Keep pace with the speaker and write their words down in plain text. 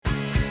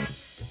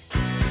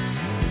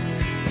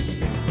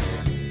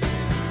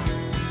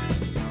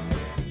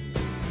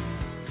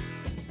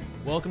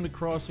Welcome to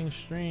Crossing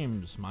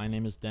Streams. My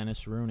name is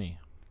Dennis Rooney.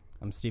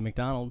 I'm Steve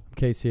McDonald.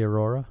 Casey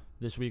Aurora.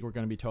 This week we're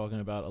going to be talking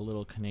about a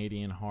little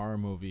Canadian horror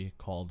movie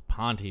called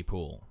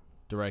Pontypool,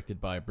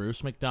 directed by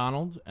Bruce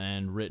McDonald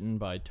and written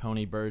by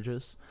Tony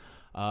Burgess.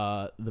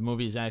 The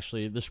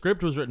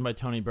script was written by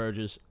Tony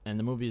Burgess, and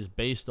the movie is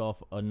based off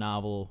a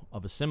novel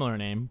of a similar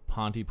name,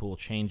 Pontypool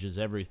Changes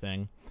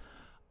Everything.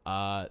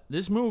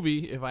 This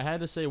movie, if I had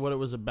to say what it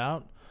was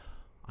about,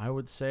 I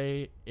would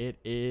say it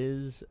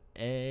is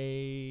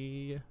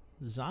a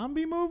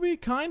zombie movie,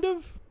 kind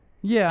of.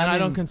 Yeah, And I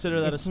don't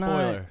consider that a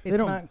spoiler. It's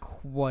not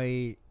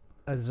quite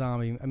a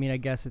zombie. I mean, I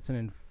guess it's an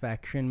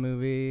infection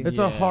movie. It's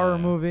a horror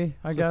movie,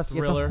 I guess. It's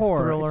thriller. a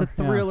horror. It's a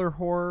Yeah. thriller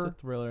horror. It's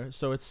a thriller.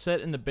 So it's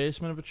set in the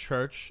basement of a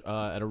church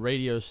at a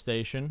radio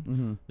station.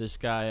 Mm-hmm. This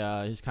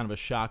guy, he's kind of a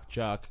shock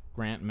jock,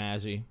 Grant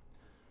Mazzy.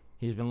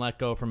 He's been let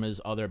go from his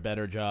other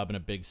better job in a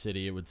big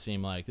city, it would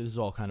seem like. This is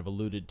all kind of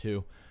alluded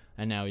to.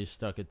 And now he's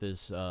stuck at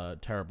this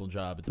terrible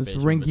job at the This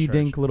basement of a church.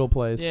 rinky-dink little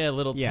place. Yeah,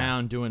 little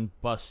town doing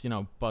bus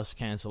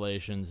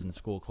cancellations and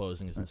school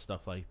closings and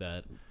stuff like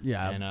that.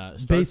 Yeah,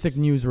 And basic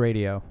news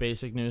radio.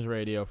 Basic news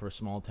radio for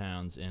small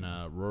towns in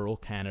rural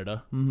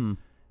Canada. Mm-hmm.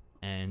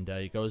 And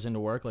he goes into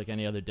work like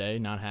any other day,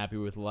 not happy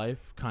with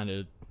life, kind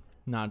of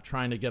not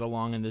trying to get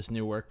along in this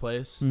new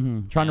workplace.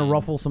 Mm-hmm. Trying to And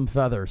ruffle some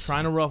feathers.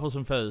 Trying to ruffle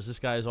some feathers. This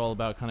guy is all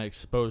about kind of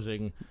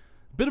exposing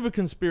a bit of a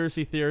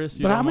conspiracy theorist.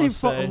 But how many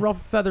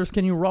rough feathers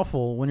can you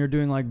ruffle when you're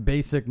doing like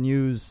basic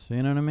news?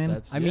 You know what I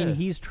mean? I mean,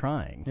 he's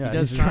trying. Yeah, he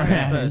does he's try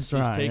trying. his He's best.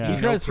 trying, taking yeah. no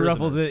He tries to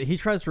ruffle prisoners. He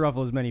tries to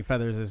ruffle as many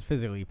feathers as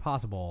physically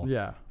possible.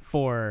 Yeah.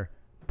 For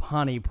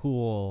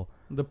Pontypool.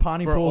 The for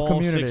Pontypool all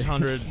community.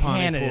 600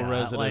 Canada, Pontypool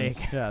residents.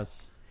 like-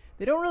 Yes.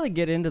 They don't really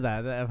get into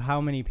that of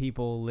how many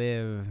people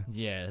live.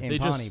 Yeah, in they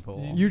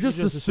Pontypool. You just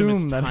assume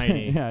it's that.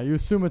 tiny. Yeah, you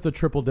assume it's a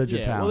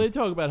triple-digit Yeah, town. well, they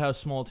talk about how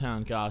small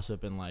town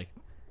gossip and like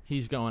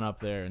he's going up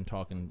there and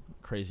talking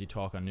crazy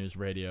talk on news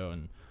radio,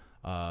 and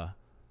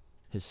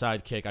his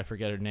sidekick, I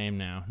forget her name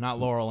now, not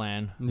Laurel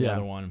Ann, the Yeah.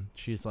 other one.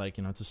 She's like,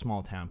 it's a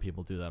small town,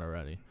 people do that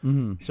already.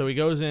 Mm-hmm. So he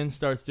goes in,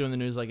 starts doing the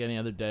news like any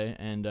other day,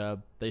 and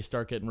they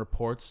start getting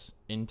reports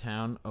in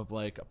town of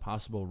like a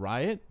possible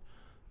riot,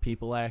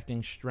 people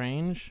acting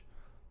strange,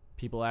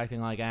 people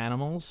acting like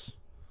animals.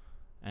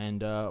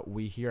 And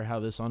we hear how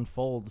this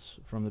unfolds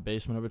from the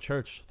basement of a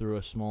church through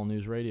a small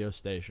news radio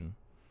station.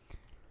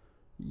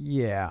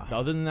 Yeah.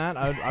 Other than that,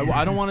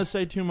 I don't want to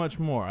say too much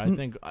more. I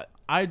think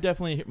I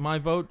definitely, my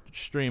vote,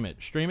 stream it.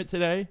 Stream it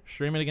today,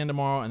 stream it again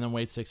tomorrow, and then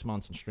wait 6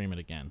 months and stream it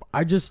again.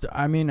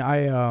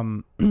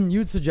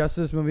 You'd suggest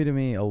this movie to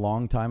me a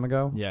long time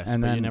ago. Yes,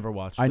 and but then you never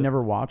watched it. I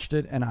never watched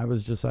it, and I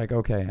was just like,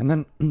 okay. And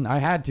then I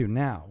had to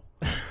now.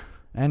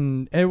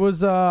 And it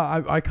was,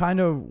 I kind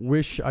of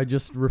wish I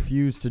just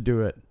refused to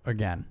do it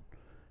again.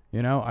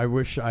 You know, I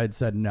wish I had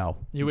said no.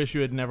 You wish you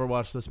had never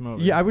watched this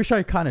movie. Yeah, I wish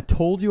I kind of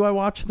told you I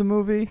watched the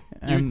movie.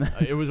 And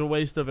It was a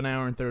waste of an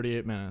hour and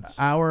 38 minutes.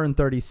 hour and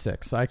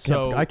 36. I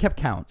kept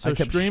count. So I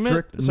kept stream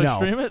it? So no,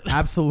 stream it?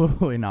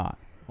 Absolutely not.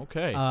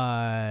 Okay.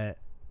 I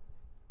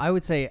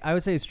would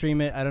say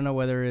stream it. I don't know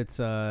whether it's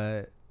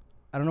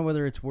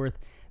worth.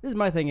 This is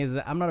my thing. Is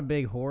I'm not a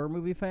big horror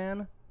movie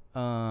fan.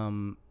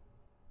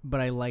 But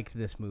I liked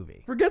this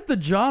movie. Forget the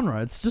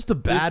genre. It's just a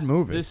bad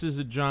movie. This is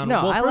a genre.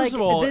 No, well, I first like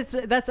of all, this.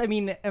 That's. I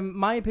mean,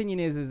 my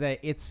opinion is that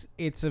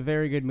it's a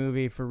very good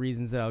movie for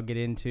reasons that I'll get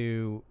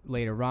into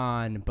later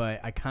on. But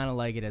I kind of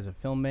like it as a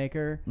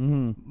filmmaker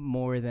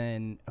more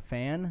than a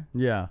fan.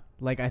 Yeah.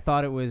 Like I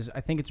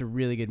think it's a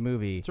really good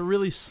movie. it's a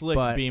really slick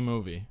but B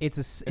movie.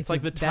 It's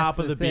like the top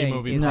of the B thing.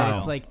 movie It's, pile.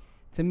 it's like,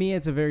 to me,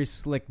 it's a very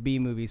slick B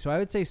movie. So I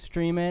would say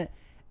stream it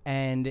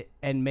and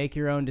make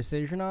your own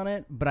decision on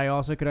it. But I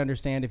also could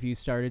understand if you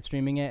started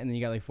streaming it and then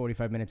you got like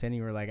 45 minutes in and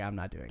you were like, I'm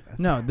not doing this.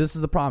 No, this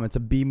is the problem. It's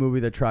a B movie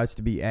that tries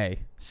to be A.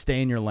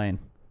 Stay in your lane.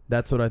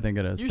 That's what I think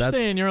it is. You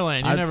stay in your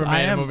lane. You never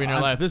made a movie in your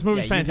life. This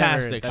movie's Yeah, you never-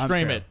 fantastic. that's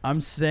Stream true. it. I'm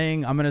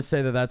going to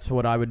say that's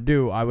what I would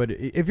do. I would,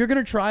 if you're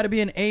going to try to be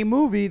an A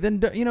movie, then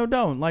don't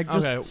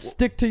just Okay.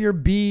 stick to your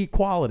B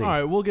quality. All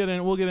right, we'll get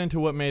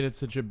into what made it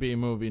such a B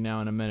movie now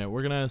in a minute.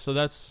 We're gonna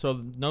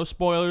so no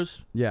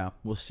spoilers. Yeah.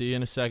 We'll see you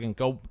in a second.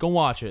 Go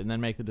watch it and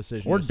then make the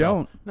decision. Or yourself.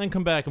 don't. And then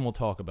come back and we'll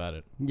talk about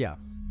it. Yeah.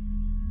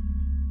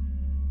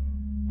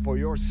 For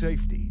your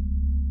safety,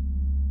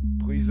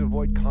 please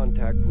avoid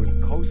contact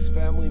with close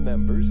family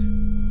members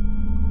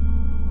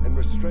and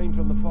refrain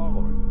from the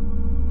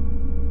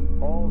following.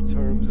 All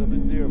terms of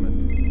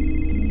endearment.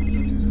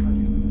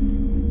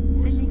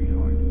 Cindy?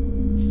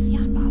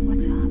 Yeah, Bob,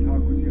 what's up?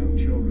 Talk with young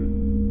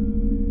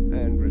children.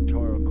 And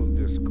rhetorical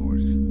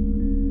discourse.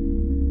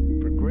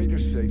 For greater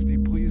safety,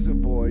 please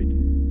avoid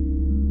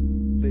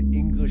the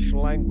English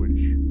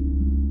language.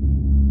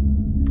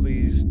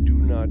 Please do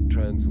not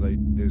translate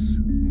this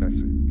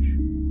message.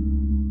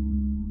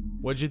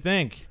 What'd you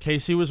think?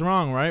 Casey was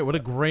wrong, right? What a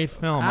great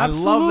film.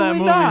 Absolutely I love that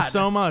movie not.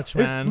 so much,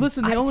 man.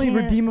 Listen, the only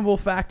redeemable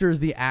factor is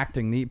the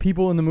acting. The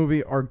people in the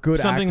movie are good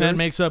Something actors. that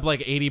makes up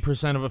like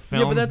 80% of a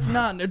film. Yeah, but that's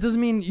not. It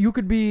doesn't mean you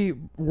could be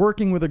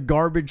working with a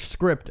garbage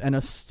script and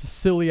a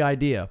silly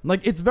idea.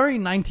 Like it's very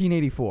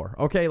 1984.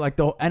 Okay, like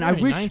and I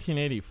wish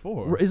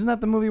 1984. Isn't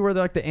that the movie where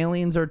like the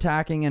aliens are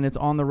attacking and it's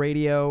on the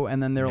radio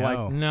and then they're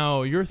like,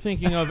 No, you're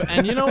thinking of,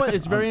 and you know what?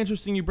 It's very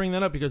interesting you bring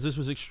that up because this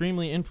was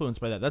extremely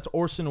influenced by that. That's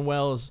Orson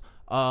Welles'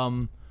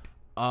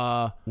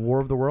 War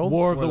of the Worlds.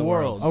 War of the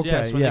Worlds. Okay,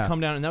 yes, when yeah. they come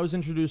down, and that was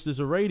introduced as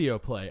a radio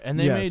play, and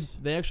they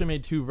actually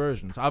made two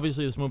versions.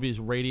 Obviously, this movie is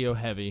radio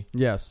heavy,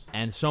 Yes.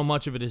 and so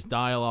much of it is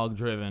dialogue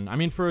driven. I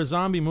mean, for a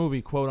zombie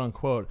movie, quote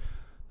unquote,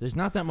 there's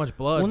not that much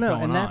blood. Well, no,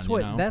 going and that's on,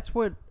 what you know?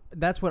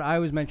 that's what I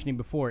was mentioning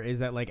before. Is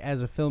that like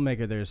as a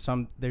filmmaker, there's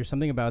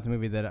something about the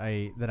movie that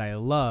I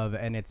love,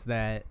 and it's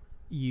that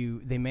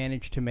they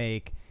managed to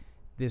make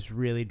this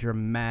really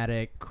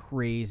dramatic,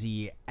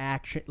 crazy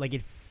action. Like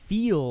it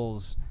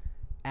feels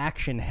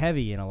action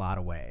heavy in a lot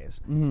of ways,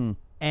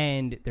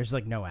 and there's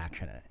like no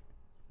action in it.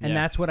 And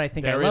Yeah, that's what I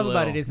think I very love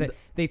about little. it is that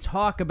they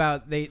talk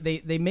about they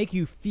make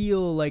you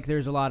feel like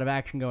there's a lot of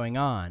action going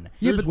on.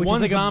 Yeah, but which one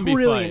is like zombie a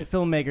brilliant fight.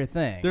 filmmaker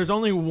thing. There's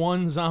only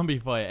one zombie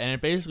fight, and it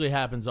basically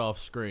happens off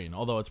screen,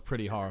 although it's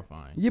pretty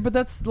horrifying. Yeah, but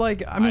that's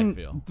like I mean,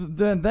 feel.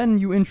 then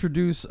you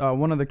introduce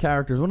one of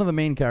the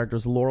main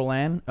characters, Laurel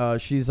Ann.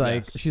 She's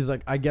like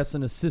I guess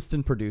an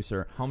assistant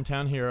producer.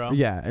 Hometown hero.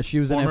 Yeah,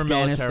 she was in Former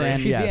Afghanistan. military.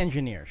 She's yes. the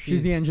engineer.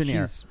 She's the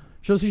engineer.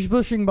 So she's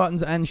pushing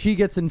buttons, and she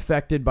gets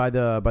infected by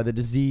the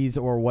disease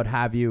or what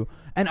have you.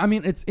 And I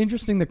mean, it's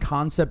interesting the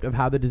concept of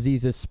how the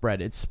disease is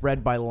spread. It's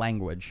spread by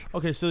language.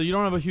 Okay, so you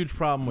don't have a huge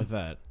problem with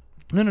that.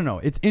 No.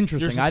 It's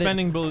interesting. You're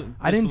suspending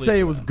I didn't say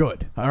it was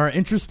good. All right,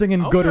 interesting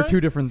and good are Okay.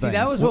 two different See, things.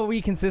 that was what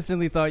we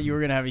consistently thought you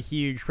were gonna have a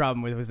huge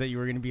problem with. Was that you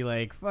were gonna be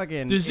like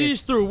fucking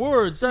Disease through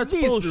words. That's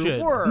disease bullshit.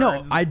 through words.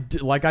 No,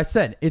 like I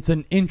said, it's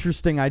an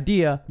interesting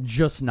idea,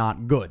 just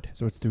not good.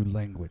 So it's through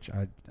language.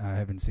 I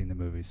haven't seen the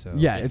movie, so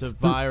Yeah, It's a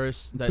through-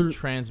 virus that through-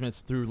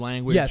 transmits through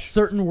language. Yes,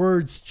 certain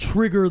words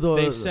trigger the.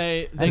 They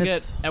say they and get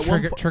it's at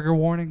one trigger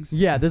warnings.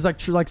 Yeah, there's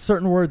like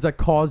certain words that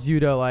cause you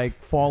to like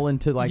fall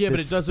into like yeah, but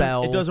this it doesn't.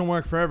 spell. It doesn't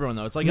work for everyone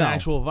though. It's like No. an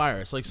actual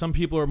virus. Like some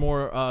people are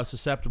more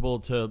susceptible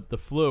to the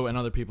flu, and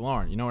other people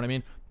aren't. You know what I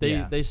mean?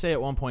 They say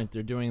at one point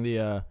they're doing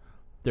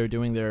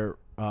their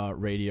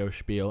radio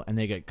spiel, and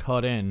they get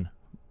cut in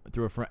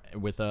through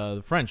with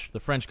the French. The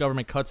French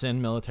government cuts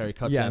in, military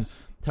cuts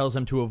Yes. in, tells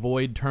them to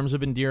avoid terms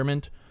of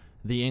endearment,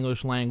 the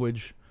English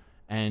language,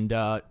 and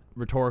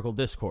rhetorical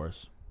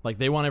discourse. Like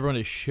they want everyone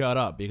to shut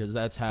up because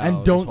that's how. And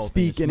this don't whole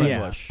speak thing in is spread.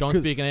 English. Don't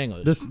 'Cause speak in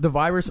English. The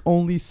virus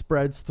only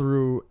spreads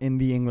through in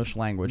the English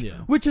language, Yeah.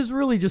 which is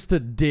really just a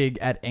dig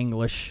at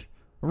English.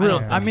 don't Real,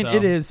 think I mean, so.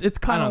 it is. It's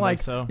kind I of don't like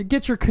think so.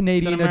 get your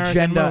Canadian American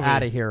agenda movie.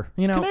 out of here.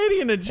 You know,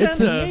 Canadian agenda. it's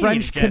this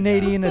French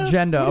Canadian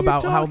agenda What are you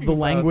about how talking the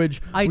about?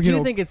 language. I you do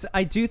know, think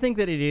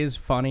that it is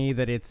funny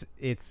that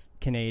it's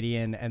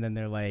Canadian, and then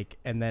they're like,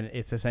 and then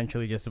it's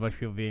essentially just a bunch of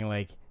people being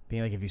like,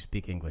 if you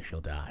speak English,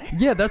 you'll die.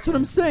 Yeah, that's what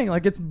I'm saying.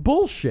 Like it's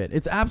bullshit.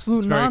 It's absolute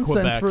It's very nonsense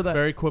Quebec, for that.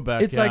 very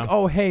Quebec, It's yeah. like,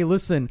 oh hey,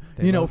 listen,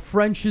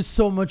 French is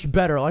so much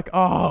better. Like,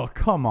 oh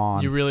come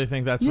on. You really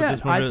think that's Yeah, what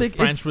this movie I is? think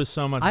French it's- was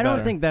so much I don't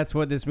better. think that's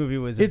what this movie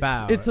was It's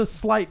about. it's a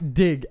slight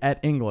dig at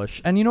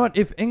English, and you know what?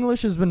 If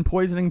English has been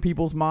poisoning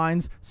people's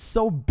minds,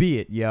 so be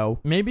it, yo.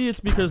 Maybe it's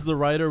because the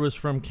writer was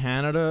from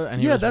Canada and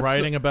he Yeah, was that's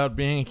writing about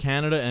being in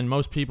Canada, and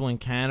most people in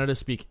Canada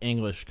speak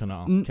English.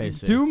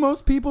 Casey. Do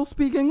most people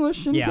speak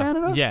English in Yeah.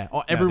 Canada? Yeah,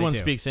 everyone do.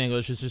 speaks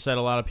English. It's just that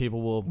a lot of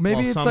people will.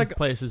 Maybe it's some like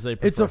places they.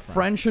 Prefer It's a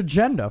French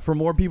agenda for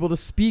more people to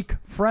speak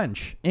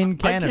French in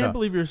Canada. I can't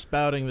believe you're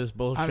spouting this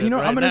bullshit. you know,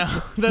 right I'm gonna now,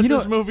 s- that you know-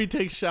 this movie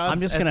takes shots.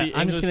 I'm just at gonna the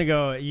I'm just English-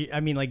 gonna go. I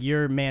mean, like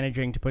you're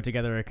managing to put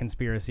together a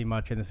conspiracy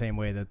much in the same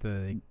way that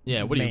the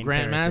Yeah, what are you, main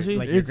Grant character- Mazzy?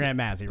 Like you're It's- Grant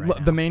Mazzy right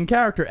now. The main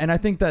character, and I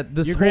think that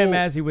this You're whole, Grant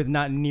Mazzy with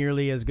not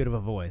nearly as good of a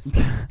voice.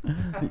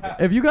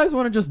 if you guys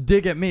want to just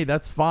dig at me,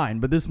 that's fine.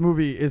 But this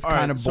movie is All right,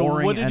 kind of so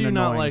boring what did and you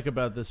annoying. not like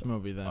about this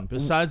movie then?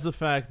 Besides the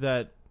fact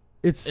that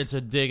It's it's a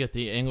dig at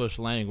the English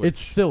language. It's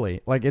silly.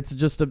 Like it's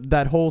just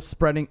that whole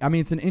spreading. I mean,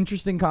 it's an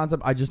interesting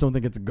concept. I just don't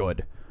think it's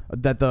good.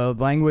 That the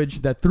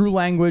language, that through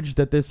language,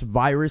 that this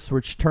virus,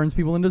 which turns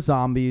people into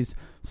zombies,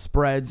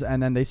 spreads,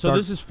 and then they So start.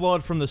 this is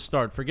flawed from the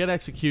start. Forget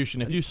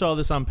execution. If you saw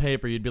this on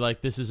paper, you'd be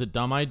like, "This is a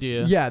dumb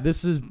idea." yeah,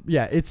 this is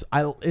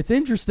it's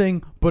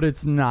interesting, but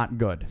it's not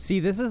good. See,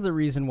 this is the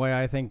reason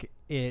why I think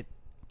it.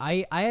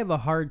 I have a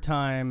hard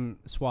time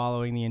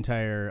swallowing the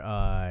entire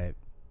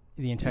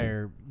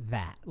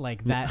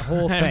that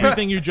whole thing.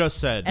 Everything you just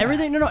said.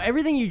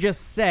 Everything you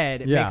just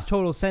said Yeah. makes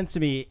total sense to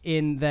me.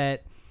 In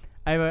that,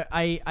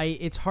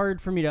 it's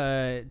hard for me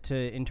to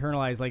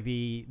internalize like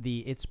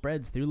the it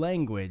spreads through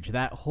language,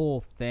 that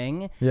whole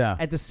thing. Yeah.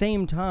 At the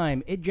same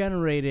time, it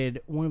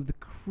generated one of the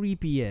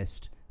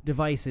creepiest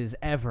devices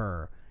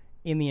ever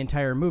in the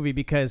entire movie,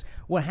 because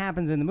what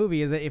happens in the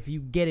movie is that if you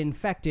get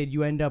infected,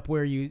 you end up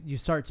where you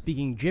start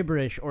speaking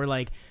gibberish or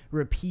like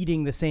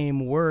repeating the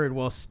same word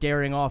while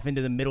staring off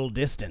into the middle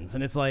distance,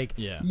 and it's like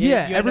Yeah. you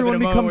end up in everyone a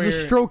moment becomes where a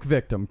you're- stroke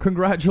victim.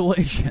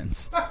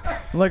 Congratulations.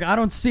 Like, I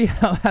don't see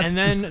how that's... And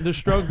then the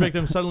stroke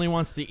victim suddenly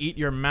wants to eat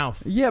your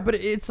mouth. Yeah, but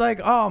it's like,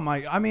 oh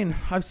my... I mean,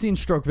 I've seen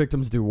stroke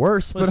victims do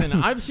worse, Listen,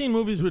 but... I've seen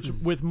movies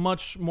with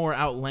much more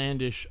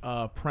outlandish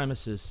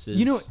premises.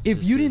 You know,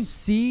 if you didn't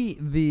see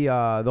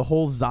the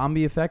whole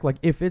zombie effect, like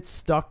if it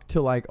stuck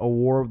to like a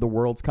War of the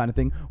Worlds kind of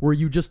thing, where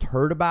you just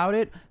heard about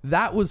it,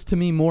 that was to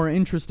me more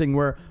interesting.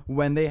 Where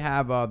when they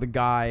have the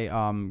guy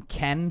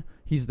Ken,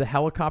 he's the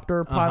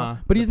helicopter pilot,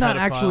 but he's not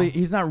actually,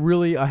 he's not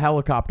really a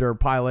helicopter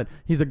pilot.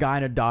 He's a guy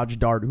in a Dodge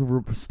Dart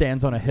who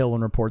stands on a hill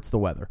and reports the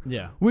weather.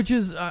 Yeah. Which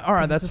is all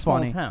right. It's That's a small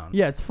funny. town.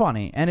 Yeah, it's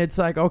funny, and it's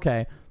like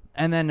okay.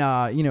 And then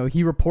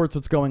he reports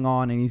what's going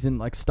on, and he's in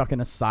like stuck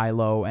in a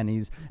silo, and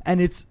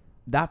it's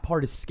that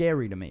part is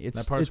scary to me.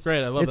 That part's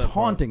great. I love it's that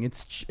part. haunting.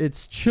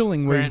 It's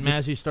chilling. Where Grant he's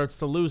just- Mazzy starts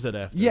to lose it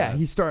after. yeah,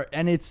 that.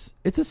 and it's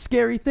a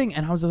scary thing.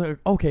 And I was like,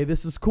 okay,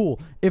 this is cool.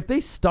 If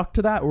they stuck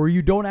to that, where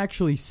you don't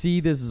actually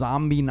see this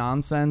zombie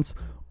nonsense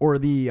or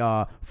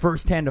the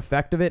firsthand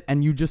effect of it,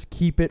 and you just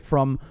keep it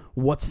from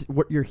what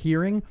you're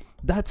hearing,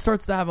 that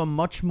starts to have a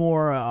much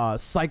more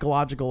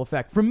psychological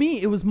effect. For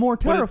me, it was more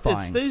But terrifying.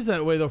 it stays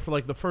that way though for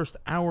like the first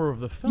hour of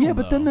the film. Yeah,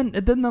 but though.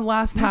 then the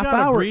last You half gotta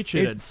hour, breach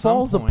it it at some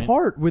falls point.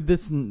 apart with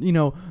this.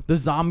 The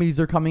zombies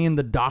are coming in.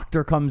 The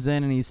doctor comes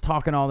in and he's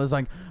talking all this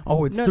like,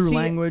 oh, it's No, through see,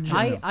 language.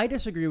 I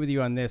disagree with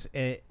you on this.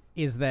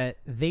 Is that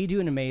they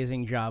do an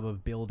amazing job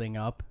of building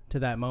up to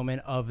that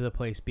moment of the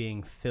place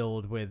being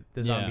filled with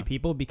the zombie Yeah.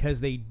 people, because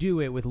they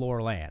do it with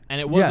Laurel Ann. and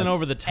it wasn't Yes.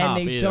 over the top.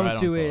 And they either, I don't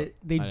do thought. it.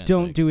 They I didn't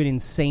don't think. do it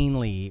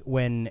insanely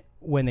when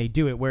they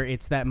do it. Where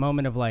it's that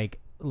moment of like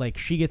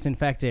she gets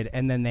infected,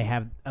 and then they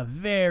have a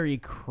very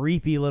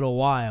creepy little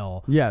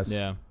while yes.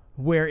 Yeah.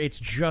 where it's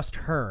just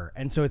her,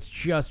 and so it's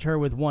just her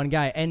with one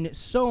guy. And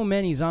so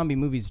many zombie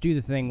movies do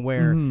the thing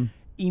where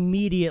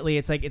immediately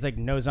it's like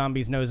no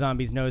zombies, no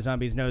zombies, no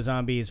zombies, no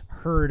zombies,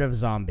 herd of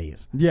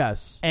zombies.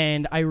 Yes.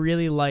 And I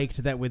really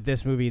liked that with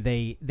this movie,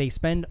 they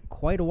spend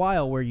quite a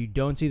while where you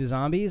don't see the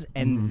zombies,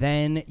 and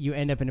then you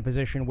end up in a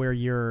position where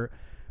you're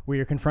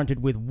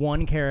confronted with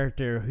one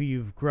character who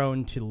you've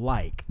grown to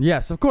like,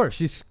 Yes, of course.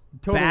 She's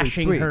totally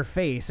bashing sweet. her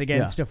face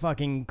against a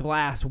fucking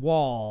glass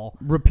wall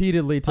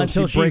repeatedly till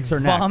until she breaks her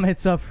neck.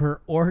 vomits up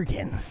her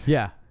organs.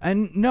 Yeah.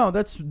 And no,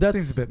 that's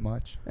Seems a bit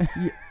much.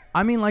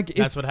 I mean, like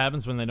That's what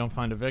happens when they don't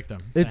find a victim.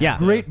 it's Yeah.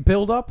 great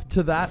build up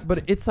to that,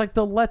 but it's like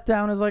the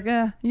letdown is like,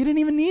 you didn't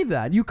even need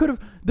that. You could have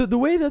the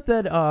way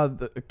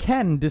that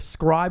Ken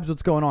describes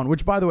what's going on.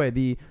 Which, by the way,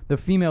 the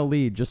female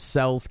lead just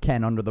sells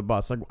Ken under the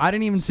bus. Like I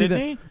didn't even see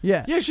Sydney? that.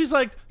 Yeah, Yeah, she's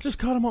like, just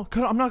cut him off.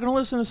 I'm not going to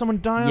listen to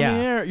someone die Yeah. on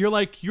the air. You're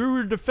like, you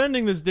were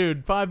defending this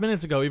dude 5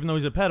 minutes ago, even though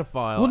he's a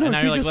pedophile. Well, no, and now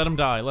she you're like, just- let him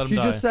die. Let him She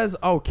die. just says,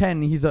 "Oh,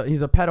 Ken, he's a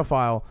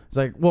pedophile." It's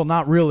like, well,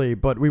 not really,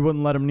 but we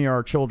wouldn't let him near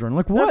our children.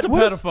 Like, what? That's a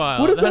What is- pedophile.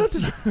 What is That's-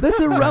 that? That's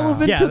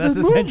irrelevant Yeah, to that's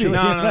this movie. essentially-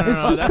 no. It's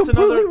just That's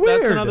completely another.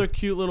 weird. That's another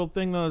cute little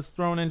thing though that's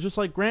thrown in. Just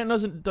like Grant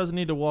doesn't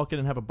need to walk in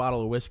and have a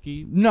bottle of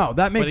whiskey. No, that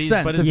But makes he's-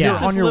 sense. but If it's you're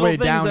just on your little way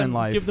things down that in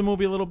life, give the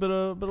movie a little bit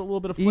of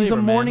flavor. he's a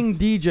man. morning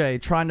DJ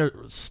trying to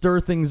stir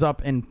things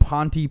up in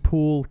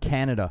Pontypool,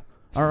 Canada.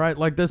 All right,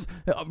 like this,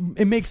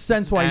 it makes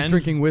sense why he's And-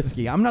 drinking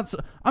whiskey. I'm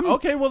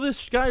Okay, well,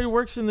 this guy who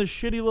works in this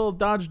shitty little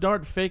Dodge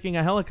Dart faking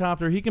a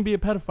helicopter, he can be a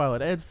pedophile.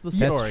 It adds to the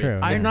That's story. true,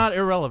 It's yeah. not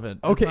irrelevant.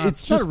 okay. not-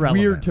 It's just relevant.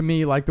 weird to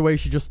me, like the way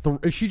she just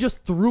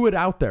threw it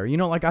out there. You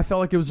know, like I felt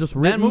like it was just that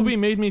written. movie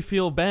made me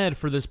feel bad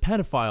for this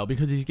pedophile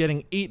because he's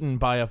getting eaten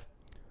by a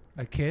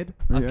A kid?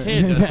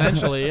 kid,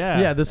 essentially. Yeah,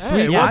 Yeah, the Hey,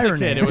 sweet it was a irony,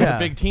 kid. It was yeah. a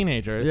big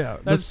teenager. Yeah,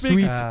 the that's big.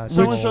 sweet,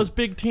 So which- and so's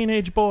big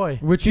teenage boy.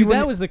 which Dude, you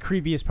that was the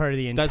creepiest part of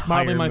the entire That's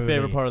probably my movie.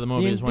 favorite part of the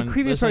movie is when the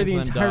creepiest part of the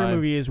listening to them entire die.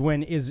 movie is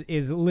when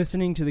is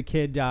listening to the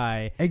kid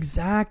die,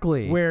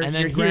 exactly where And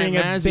then you're Grant hearing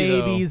a Mazzy,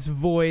 though. baby's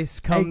voice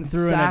come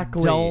through an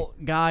Exactly.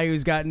 adult guy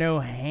who's got no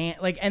hand,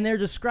 and they're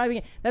describing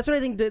it. That's what I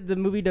think the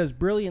movie does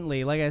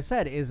brilliantly. Like I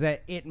said, is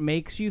that it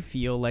makes you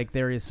feel like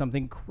there is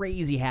something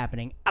crazy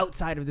happening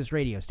outside of this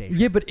radio station.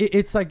 Yeah, but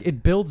it's like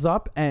it builds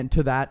up and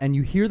to that, and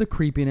you hear the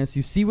creepiness.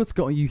 You see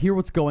you hear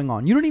what's going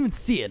on. You don't even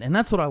see it, and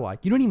that's what I like.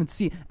 You don't even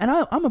see it. And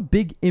I'm a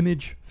big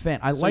Image fan.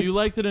 I So like. you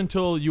liked it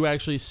until you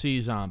actually see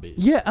zombies.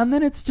 Yeah, and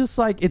then it's just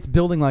like it's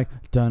building like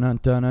dun dun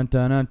dun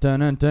dun dun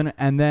dun dun,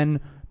 and then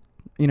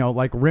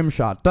like rim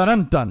shot dun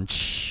dun dun.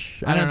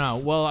 I don't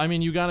know. Well, I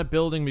mean, you got it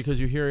building because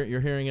you're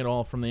hearing it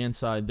all from the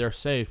inside. They're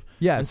safe.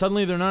 Yes. And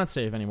suddenly they're not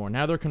safe anymore.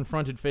 Now they're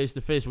confronted face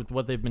to face with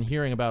what they've been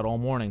hearing about all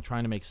morning,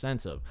 trying to make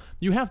sense of.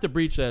 You have to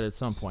breach that at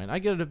some point. I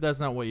get it if that's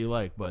not what you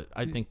like, but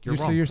I think you're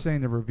wrong. So you're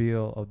saying the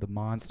reveal of the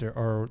monster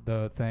or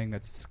the thing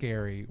that's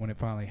scary when it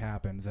finally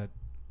happens,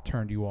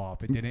 turned you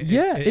off. It didn't.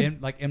 Yeah,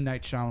 Like M.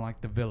 Night Shyamalan,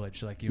 like The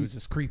Village, like it was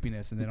this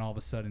creepiness, and then all of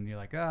a sudden you're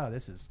like,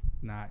 this is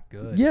not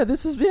good. Yeah,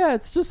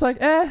 it's just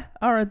like,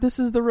 all right, this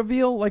is the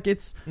reveal. Like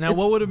Now,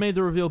 what would have made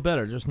the reveal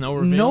better? Just no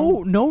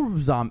reveal? No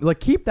zombie. Like,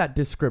 keep that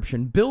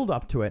description, build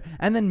up to it,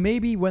 and then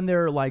maybe when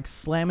they're like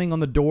slamming on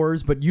the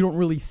doors, but you don't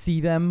really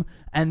see them,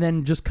 and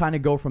then just kind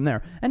of go from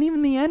there. And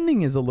even the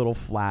ending is a little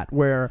flat,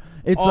 where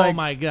it's like, oh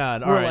my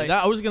god! All we're right,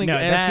 like- I was going to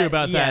ask you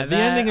about that. The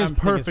ending is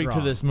perfect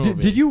to this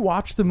movie. Did you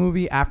watch the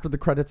movie after the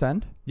credits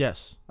end?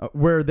 Yes.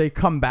 Where they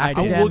come back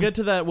I did. again? We'll get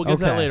to that. We'll get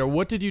to that Okay. later.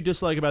 What did you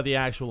dislike about the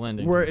actual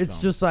ending? Where to the it's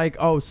film? just like,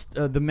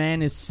 the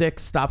man is sick,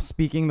 stop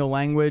speaking the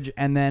language,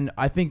 and then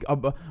I think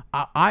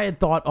I had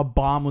thought a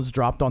bomb was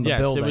dropped on the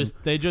building. It was.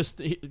 They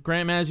just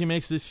Grant Mazzy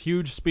makes this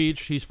huge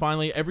speech. He's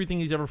finally everything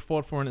he's ever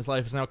fought for in his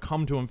life has now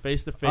come to him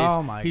face to face.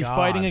 Oh my He's God.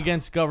 fighting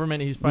against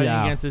government. He's fighting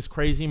Yeah. against this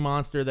crazy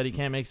monster that he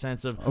can't make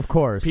sense of. Of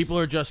course. People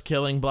are just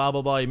killing. Blah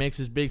blah blah. He makes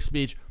his big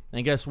speech,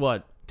 and guess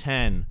what?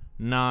 10,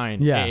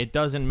 9. Yeah. It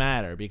doesn't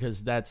matter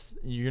because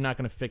you're not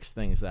going to fix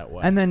things that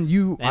way. And then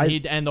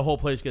and the whole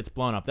place gets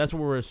blown up. That's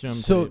what we're assuming.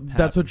 So to that's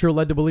happen. what you're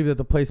led to believe, that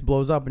the place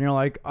blows up, and you're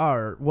like,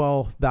 oh,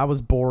 well, that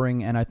was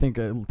boring, and I think,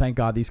 thank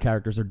God these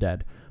characters are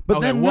dead. But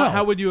okay, then what, no.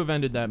 how would you have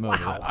ended that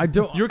movie? I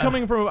don't. You're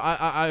coming from.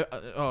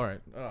 All right.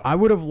 I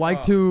would have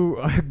liked to.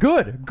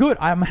 Good.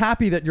 I'm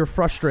happy that you're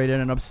frustrated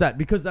and upset,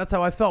 because that's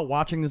how I felt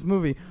watching this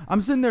movie.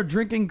 I'm sitting there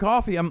drinking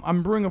coffee.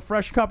 I'm brewing a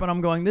fresh cup, and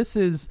I'm going,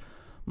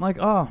 I'm like,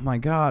 oh my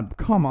God,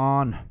 come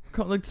on.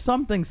 Like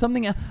something.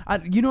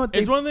 You know what?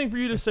 It's one thing for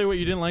you to say what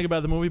you didn't like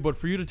about the movie, but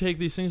for you to take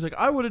these things like,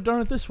 I would have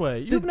done it this way.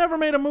 You've never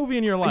made a movie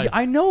in your life.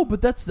 I know,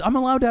 but I'm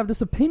allowed to have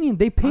this opinion.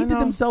 They painted know.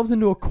 themselves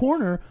into a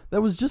corner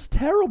that was just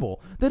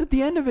terrible. That at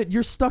the end of it,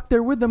 you're stuck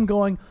there with them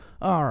going,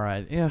 all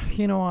right, yeah,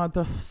 you know what,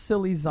 the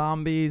silly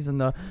zombies and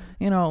the,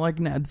 like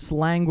Ned's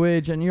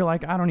language, and you're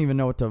like, I don't even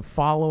know what to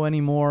follow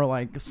anymore.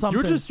 Like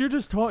something.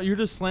 You're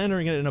just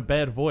slandering it in a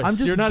bad voice.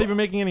 You're not even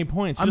making any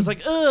points. You're just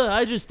like,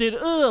 I just did.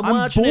 I'm I'm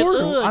watching bored.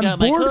 it. I I'm got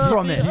my bored coffee.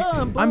 from it.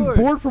 I'm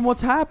bored. from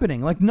what's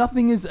happening. Like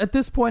nothing is at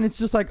this point. It's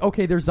just like,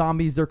 okay, they're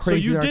zombies. They're So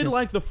crazy. you they're did acting-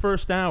 like the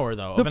first hour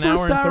though, The of an hour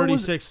first and hour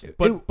was- 36, it-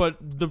 but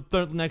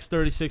the next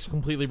 36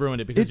 completely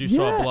ruined it because you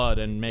saw yeah. blood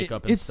and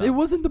makeup and stuff. It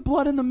wasn't the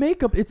blood and the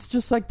makeup. It's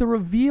just like the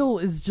reveal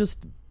is just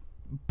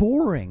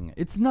boring.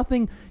 It's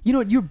nothing.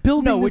 You're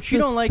building. No, this what you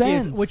don't like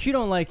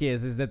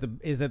suspense.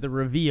 is that the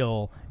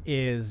reveal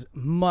is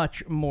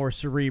much more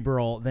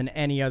cerebral than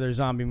any other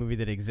zombie movie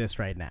that exists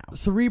right now.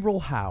 Cerebral.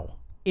 How?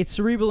 It's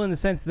cerebral in the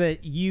sense that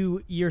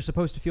you're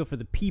supposed to feel for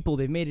the people.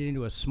 They've made it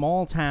into a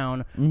small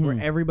town where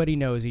everybody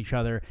knows each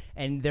other,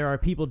 and there are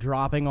people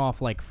dropping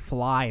off like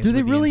flies. Do they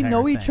with the really entire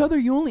know thing. each other?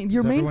 Your Does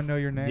main. everyone know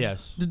your name?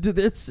 Yes.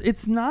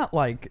 It's not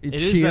like It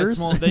is Cheers. that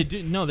small. They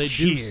do. No, they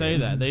do say Cheers.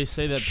 that. They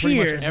say that pretty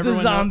Cheers, much the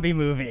everyone. zombie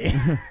movie.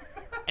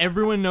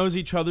 Everyone knows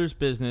each other's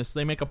business.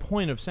 They make a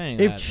point of saying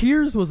If that.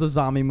 Cheers was a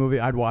zombie movie,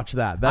 I'd watch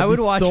that. That'd I would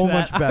be watch so that.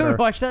 much I better. would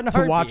watch that in a to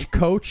heartbeat. watch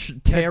Coach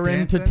tear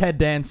into Danson? Ted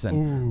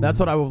Danson. That's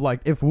what I would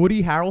like. If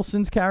Woody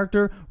Harrelson's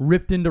character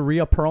ripped into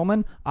Rhea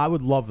Perlman, I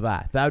would love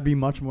that. That would be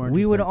much more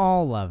interesting. We would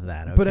all love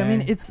that. Okay? But I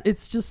mean,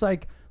 it's just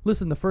like,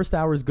 listen, the first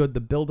hour is good,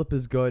 the buildup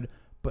is good,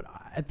 but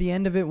at the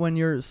end of it, when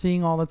you're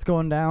seeing all that's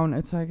going down,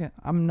 it's like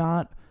I'm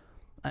not.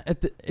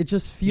 It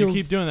just you feels.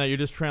 keep doing that. You're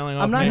just trailing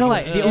off. I'm not making- gonna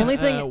lie. The only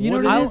thing you know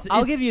what it I'll, is?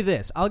 I'll It's- give you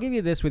this. I'll give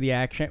you this with the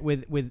action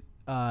with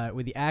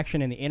the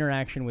action and the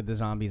interaction with the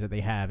zombies that they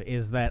have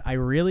is that I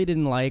really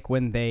didn't like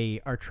when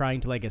they are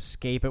trying to like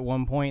escape at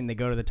one point and they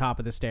go to the top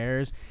of the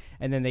stairs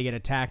and then they get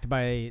attacked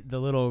by the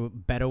little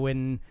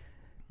Bedouin,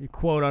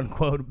 quote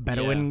unquote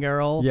Bedouin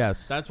girl.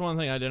 Yes. That's one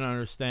thing I didn't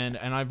understand,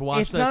 and I've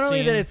watched It's that not only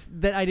scene. that it's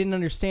that I didn't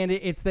understand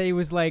it. It's that it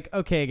was like,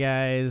 okay,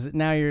 guys,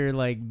 now you're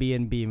like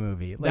B&B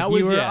movie. Like That you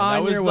was- were yeah, on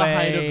that was your the way.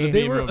 height of the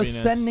they were B-moviness.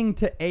 ascending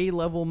to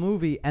A-level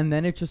movie, and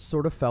then it just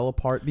sort of fell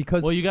apart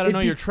because. Well, you got to it know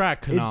be- your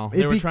track, Canal. it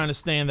They were be- trying to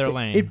stay in their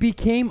lane. It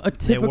became a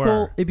typical.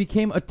 were. It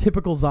became a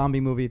typical zombie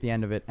movie at the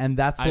end of it, and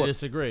that's I what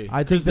disagree. I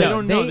think Because they that-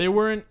 don't know. They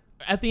weren't.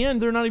 At the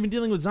end, they're not even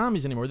dealing with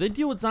zombies anymore. They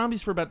deal with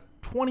zombies for about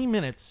 20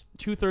 minutes,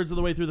 2/3 of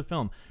the way through the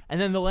film. And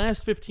then the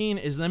last 15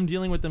 is them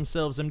dealing with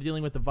themselves, them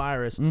dealing with the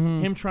virus,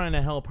 him trying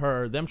to help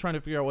her, them trying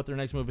to figure out what their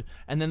next move is,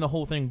 and then the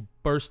whole thing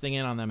bursting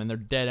in on them, and they're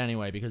dead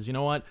anyway. Because you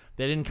know what?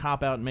 They didn't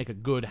cop out and make a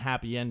good,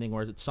 happy ending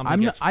where something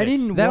gets fixed. I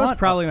didn't That was want-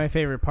 probably my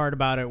favorite part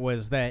about it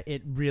was that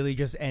it really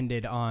just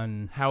ended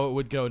on. How it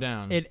would go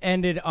down. It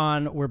ended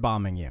on we're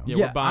bombing you. yeah,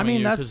 Yeah, we're bombing I mean,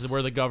 you that's- because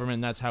we're the government,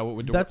 and that's how it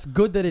would do. That's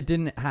good that it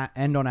didn't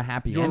end on a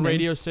happy Your ending.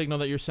 radio signal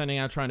that you're sending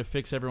out trying to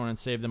fix everyone and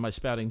save them by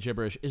spouting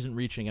gibberish isn't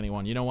reaching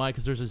anyone. You know why?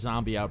 Because there's a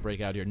zombie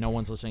outbreak out here. No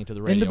one's listening to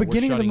the radio. In the We're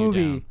beginning of the shutting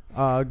you movie,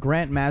 down.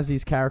 Grant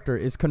Mazzy's character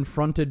is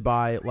confronted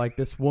by like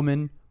this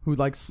woman who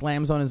like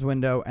slams on his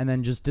window and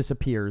then just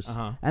disappears.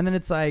 Uh-huh. And then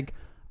it's like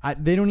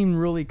they don't even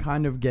really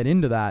kind of get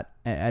into that.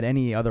 at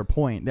any other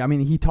point. I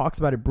mean, he talks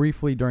about it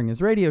briefly during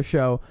his radio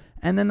show,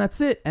 and then that's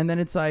it. And then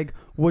it's like,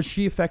 was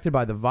she affected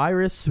by the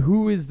virus?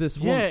 Who is this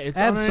woman? Yeah, it's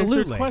Absolutely.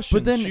 unanswered question.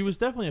 But then she was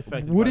definitely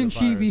affected. Wouldn't by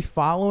the she be virus.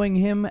 following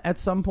him at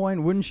some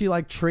point? Wouldn't she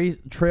like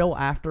trail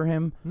after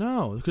him?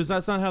 No, because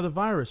that's not how the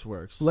virus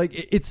works. Like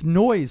it's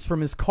noise from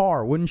his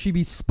car. Wouldn't she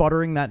be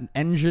sputtering that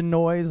engine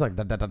noise like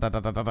da, da, da, da,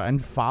 da, da, da,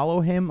 and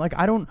follow him? Like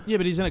I don't. Yeah,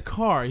 but he's in a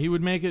car. He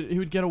would make it. He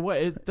would get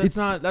away. That's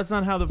not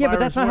how the Yeah, virus but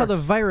that's not how the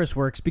works. virus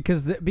works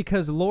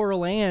because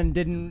Laurel Ann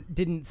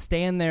didn't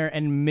stand there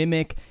and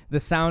mimic the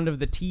sound of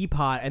the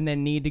teapot and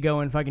then need to go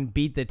and fucking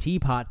beat the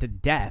teapot to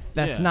death.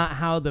 That's Yeah. not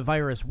how the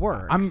virus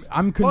works.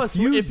 I'm Plus,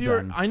 confused. if you're,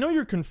 then. I know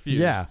you're confused.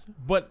 Yeah.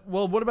 But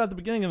what about the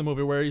beginning of the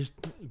movie where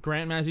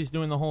Grant Massey's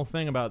doing the whole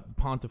thing about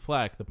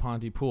Pontefract, the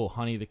Pontypool,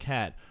 Honey the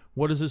cat?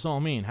 What does this all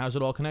mean? How's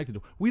it all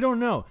connected? We don't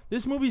know.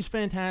 This movie's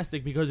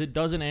fantastic because it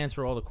doesn't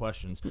answer all the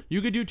questions.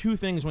 You could do two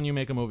things when you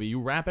make a movie: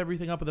 you wrap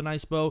everything up with a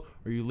nice bow,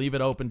 or you leave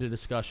it open to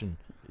discussion.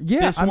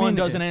 Yeah, this I one mean,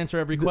 doesn't answer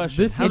every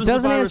question. this How It does the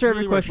doesn't virus answer every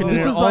really work? question. Well,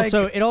 This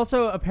And is it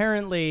also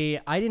apparently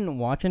I didn't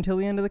watch until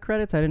the end of the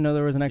credits. I didn't know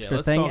there was an extra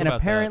let's thing. talk And about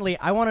that. apparently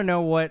I want to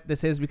know what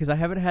this is because I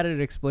haven't had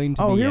it explained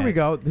to me. Oh, here yet. we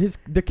go.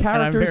 The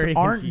characters very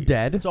aren't confused.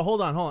 dead. So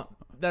hold on.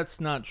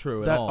 That's not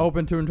true at That all.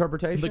 open to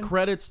interpretation. The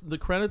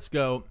credits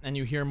go, and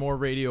you hear more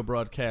radio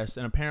broadcasts,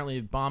 and apparently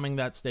bombing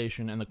that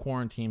station and the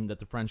quarantine that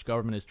the French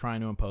government is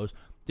trying to impose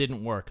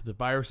didn't work. The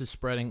virus is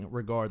spreading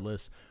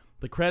regardless.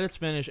 The credits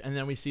finish, and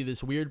then we see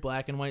this weird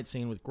black and white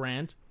scene with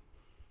Grant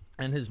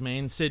and his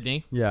main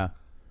Sydney,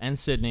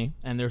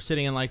 and they're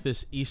sitting in like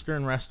this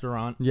Eastern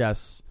restaurant,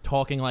 Yes.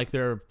 talking like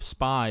they're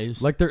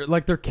spies. Like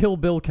they're Kill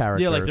Bill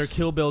characters. Yeah, like they're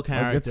Kill Bill Like,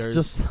 characters. it's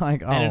just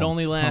like and it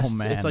only lasts.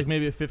 man. It's like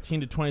maybe a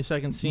 15 to 20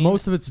 second scene.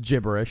 most of it's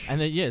gibberish.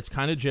 And then it's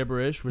kind of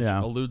gibberish, which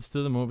Yeah. alludes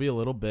to the movie a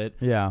little bit.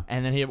 Yeah.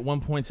 And then he at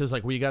one point says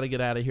like, "We got to get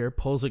out of here."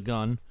 Pulls a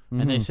gun,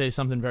 and they say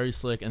something very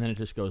slick, and then it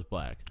just goes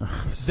black.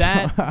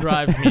 That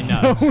drives me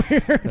nuts.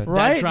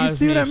 Right? You drives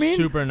see what me I mean?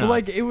 super nuts.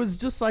 Like it was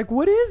just like,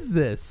 what is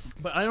this?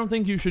 But I don't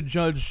think you should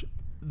judge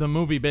the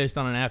movie based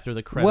on an after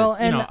the credits. Well,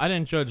 and- I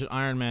didn't judge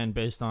Iron Man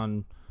based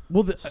on.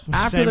 Well,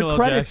 after Samuel the L.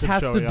 credits Jackson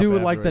has to showing do up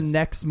with like the afterwards.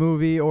 next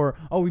movie, or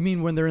we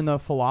mean when they're in the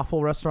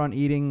falafel restaurant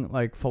eating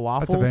like falafels?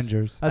 That's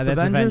Avengers. That's That's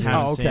Avengers.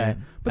 Avengers. Oh, okay.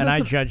 Haven't But and I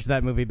that's judged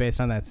that movie based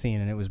on that scene,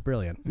 and it was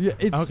brilliant. yeah,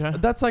 it's Okay.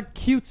 that's like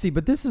cutesy,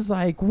 but this is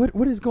like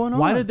what is going on?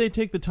 Why did they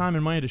take the time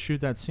and money to shoot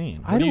that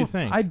scene? What do you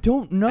think? I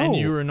don't know. And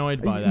you were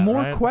annoyed by that, More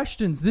right?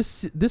 questions.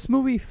 This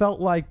movie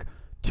felt like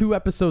 2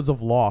 episodes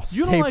of Lost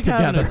You don't taped like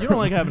together. you don't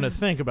like having to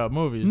think about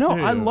movies. No,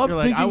 do you? I love You're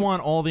like, I thinking-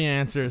 want all the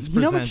answers You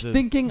know how much presented.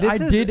 thinking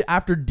This I is- did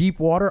after Deep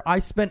Water? I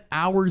spent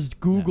hours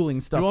Googling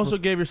stuff. You also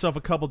gave yourself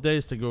a couple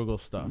days to Google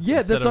stuff. Yeah,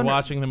 instead that's of under-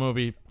 watching the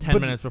movie 10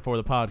 But minutes before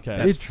the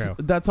podcast. it's true.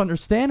 That's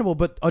understandable,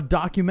 but a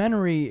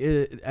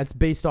documentary that's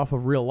based off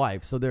of real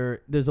life, so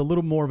there's a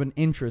little more of an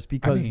interest I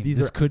because mean, these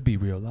this are could be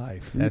real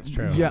life. That's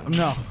true. Yeah,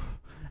 no.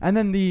 And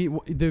then the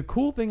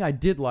cool thing I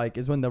did like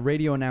is when the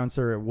radio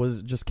announcer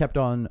was just kept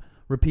on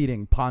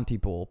repeating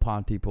Pontypool,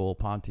 Pontypool,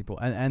 Pontypool,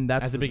 and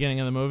that's At the beginning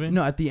of the movie?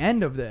 No, at the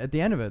end of it,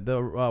 the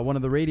one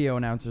of the radio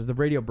announcers, the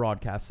radio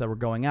broadcasts that were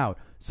going out.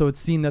 So it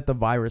seemed that the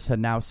virus had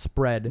now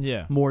spread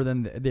more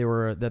than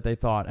they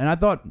thought. And I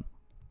thought,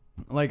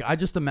 like,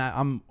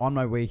 I'm on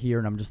my way here,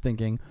 and I'm just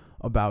thinking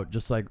about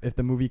just like if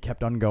the movie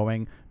kept on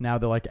going. Now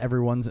they're like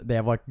they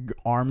have like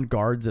armed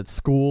guards at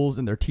schools,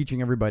 and they're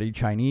teaching everybody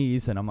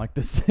Chinese. And I'm like,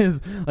 this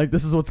is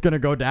what's gonna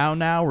go down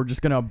now. We're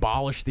just gonna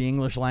abolish the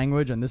English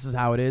language, and this is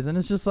how it is. And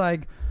it's just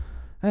like,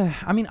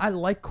 I mean, I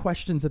like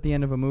questions at the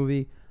end of a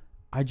movie.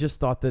 I just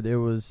thought that it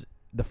was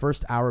the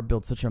first hour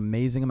built such an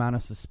amazing amount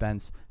of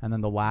suspense, and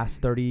then the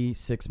last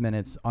 36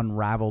 minutes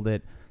unraveled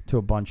it to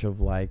a bunch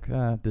of like,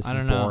 this I is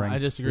don't know. boring. I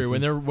disagree. This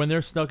When is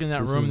they're stuck in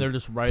that this room, is they're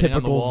just writing on the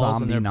typical walls, and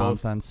zombie they're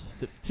nonsense.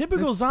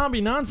 typical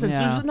zombie nonsense.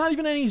 Yeah. There's not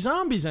even any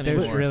zombies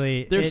anymore. There's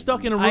really they're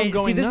stuck in a room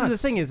going see, this nuts.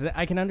 is the thing is that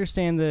I can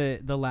understand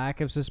the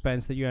lack of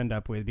suspense that you end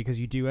up with because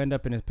you do end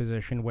up in a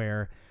position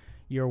where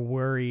you're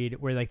worried,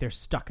 where like they're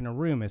stuck in a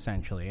room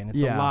essentially, and it's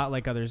a Yeah. lot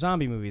like other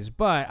zombie movies.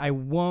 But I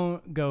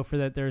won't go for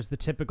that. There's the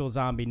typical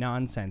zombie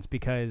nonsense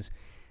because,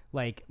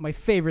 like, my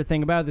favorite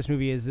thing about this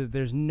movie is that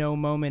there's no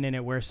moment in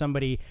it where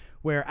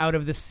out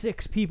of the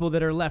 6 people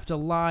that are left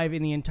alive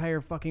in the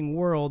entire fucking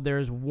world,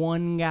 there's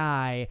one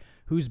guy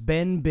who's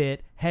been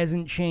bit,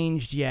 hasn't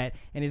changed yet,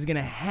 and is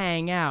gonna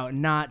hang out,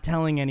 not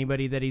telling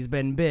anybody that he's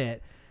been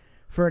bit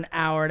for an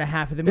hour and a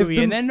half of the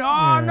movie, and then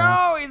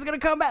no, he's gonna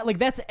come back. Like,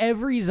 that's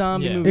every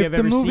zombie Yeah. movie If I've the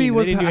ever movie seen.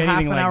 was They didn't do half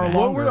anything an like hour that.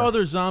 long- What were longer.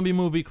 other zombie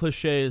movie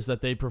cliches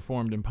that they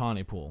performed in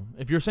Pontypool?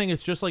 If you're saying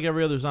it's just like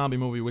every other zombie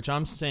movie, which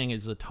I'm saying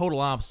is the total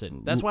opposite.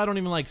 That's why I don't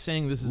even like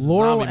saying this is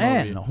Laurel a zombie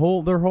N,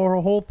 movie. their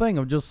whole thing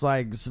of just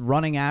like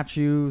running at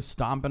you,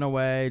 stomping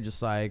away,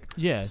 just like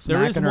Yeah,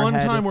 there is smacking her one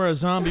head. time where a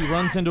zombie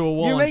runs into a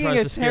wall You're and making tries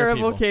a to scare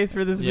terrible people. case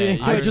for this Yeah, being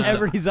you're like just-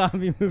 every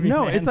zombie movie.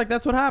 No, man. it's like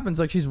that's what happens.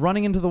 Like she's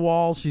running into the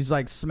wall, she's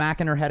like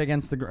smacking her head against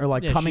against the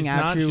like Yeah, coming she's at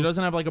not, you. She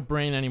doesn't have like a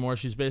brain anymore.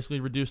 She's basically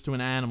reduced to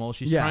an animal.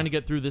 She's Yeah. trying to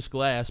get through this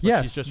glass, but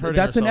Yes, she's just hurting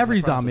that's in herself every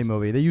the process. zombie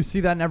movie. You see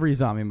that in every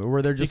zombie movie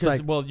where they're just Because,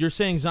 like. well, you're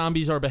saying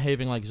zombies are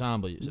behaving like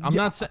zombies. I'm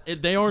Yeah, not saying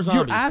they are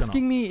zombies. You're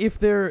asking me if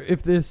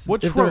this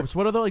what if they're- tropes?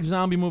 What are the like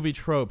zombie movie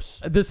tropes?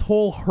 this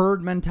whole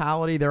herd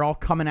mentality. They're all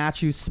coming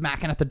at you,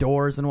 smacking at the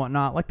doors and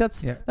whatnot. Like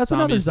that's Yeah. that's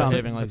another Zombies zombie.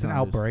 behaving like It's an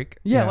zombies. outbreak.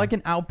 Yeah, like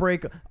an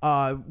outbreak.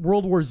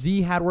 World War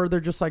Z had where they're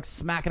just like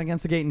smacking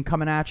against the gate and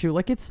coming at you.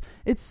 Like it's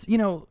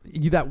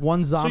that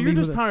one So zombie. you're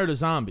just who- tired of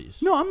zombies?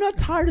 No, I'm not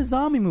tired of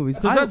zombie movies.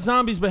 Because I- that's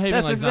zombies behaving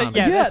That's like essentially- zombies.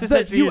 yeah, that's that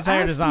essentially you you're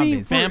tired of asked me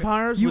zombies. for-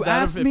 Vampires? You Would that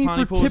have asked been me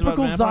Ponty for Pools about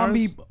typical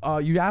zombie.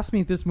 vampires? You asked me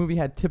if this movie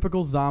had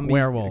typical zombie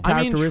Werewolf. I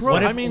mean, characteristics. trope-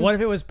 What if, I mean- what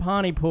if it was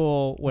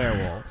Pontypool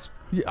werewolves?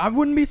 Yeah, I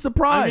wouldn't be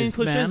surprised. I mean,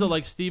 cliches man. are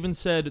like Steven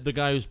said, the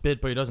guy who's bit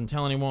but he doesn't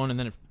tell anyone, and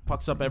then it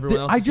fucks up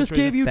everyone else. I just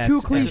gave you That's two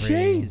every-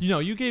 cliches. You know,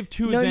 you gave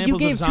two No, examples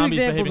you gave of two zombies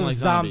examples behaving of like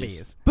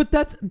zombies. But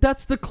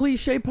that's the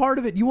cliche part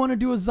of it. You want to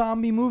do a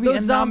zombie movie Those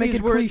and not make zombies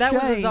it were cliche. that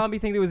was a zombie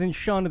thing that was in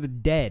Shaun of the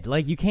Dead.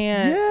 Like you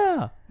can't.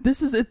 Yeah,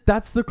 this is it.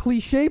 That's the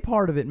cliche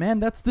part of it,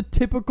 man. That's the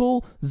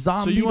typical So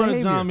zombie you wanted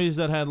behavior. zombies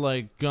that had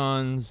like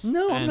guns?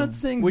 No, I'm and not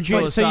saying Would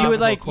you? So you would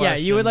like? Yeah,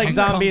 you would like And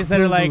zombies kung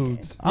that are fu like.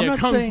 moves. I'm yeah, not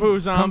kung saying fu Kung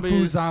zombies.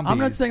 fu zombies. I'm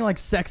not saying like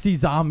sexy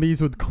zombies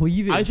with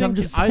cleavage. I think- I'm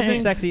just I saying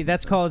think- Sexy.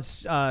 That's called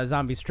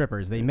zombie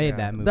strippers. They made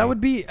that movie. that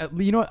would be.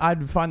 You know,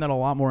 I'd find that a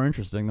lot more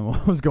interesting than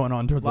what was going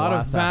on towards A lot the of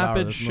last half hour of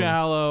vapid, this movie.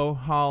 shallow,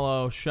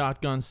 hollow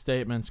shotgun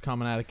statements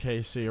coming out of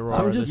Casey Aurora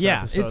So this just- yeah,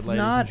 episode, it's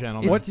ladies not- and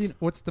gentlemen. it's-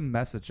 What's the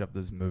message of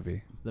this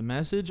movie? the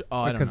message? Oh,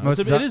 I don't Because know. most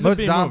It is a most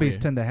B zombies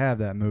movie. tend to have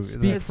that movie.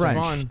 Speak It's French.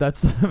 fun.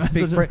 That's the Speak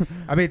message. French.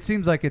 I mean, it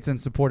seems like it's in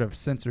support of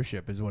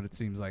censorship, is what it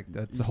seems like.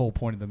 That's the whole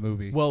point of the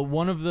movie. Well,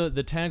 one of the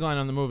tagline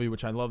on the movie,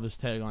 which I love this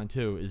tagline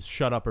too, is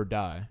 "Shut up or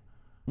die,"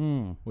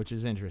 which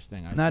is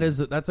interesting. I That think. is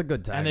that's a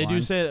good tagline. and they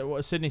do say that.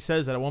 Well, Sydney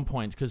says that at one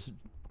point because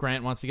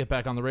Grant wants to get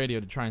back on the radio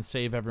to try and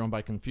save everyone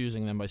by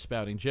confusing them by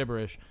spouting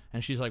gibberish,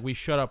 and she's like, "We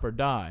shut up or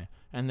die,"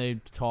 and they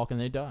talk and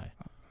they die.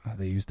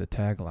 They used the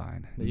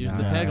tagline. They use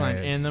the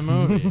tagline in the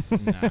movie.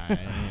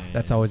 Nice.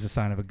 That's always a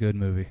sign of a good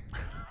movie.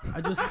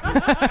 I just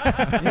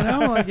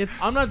like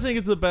it's. I'm not saying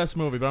it's the best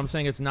movie, but I'm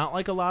saying it's not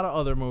like a lot of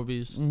other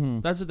movies.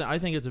 That's the thing. I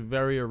think it's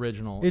very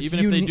original. It's Even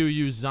if they uni- do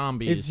use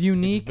zombies, It's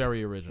unique. It's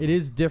very original. It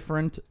is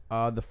different.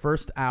 The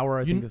first hour,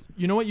 I think.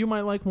 You know what you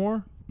might like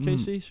more,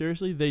 Casey?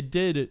 Seriously, they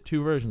did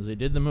two versions. They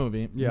did the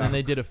movie, Yeah. and then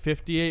they did a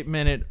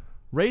 58-minute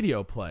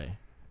radio play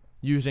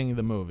using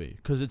the movie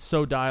because it's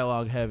so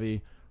dialogue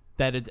heavy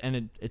that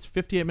it's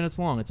 58 minutes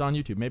long. It's on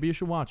YouTube. Maybe you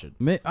should watch it.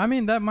 I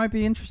mean, that might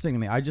be interesting to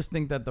me. I just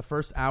think that the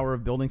first hour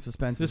of building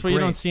suspense This is way you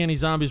great. don't see any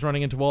zombies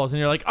running into walls, and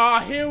you're like, "Oh,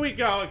 here we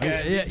go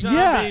again." Yeah,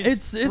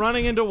 Zombies it's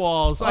running into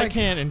walls. I like-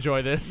 can't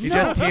enjoy this. You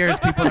just hears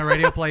people in a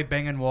radio play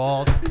banging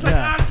walls.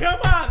 Yeah. Ah, come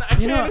on! I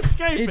You know, can't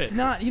escape it's it.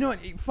 not. You know,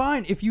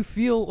 fine. If you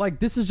feel like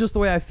this is just the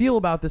way I feel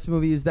about this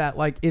movie, is that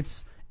like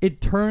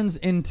it turns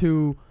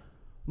into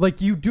like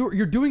you're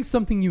doing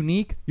something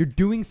unique, you're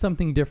doing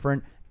something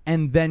different,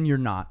 and then you're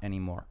not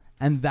anymore.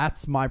 And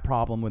that's my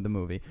problem with the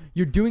movie.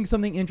 You're doing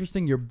something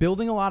interesting. You're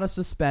building a lot of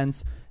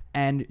suspense,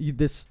 and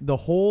the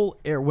whole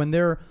air when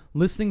they're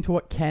listening to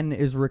what Ken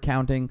is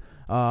recounting,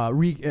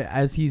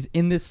 as he's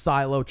in this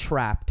silo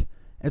trapped.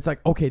 It's like,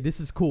 okay,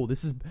 this is cool.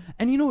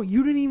 And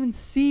you didn't even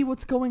see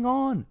what's going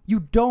on.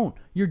 You don't.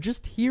 You're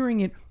just hearing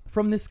it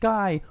from this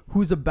guy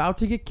who's about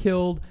to get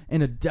killed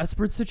in a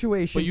desperate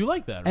situation. But you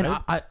like that, and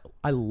right?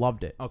 I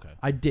loved it. Okay.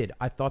 I did.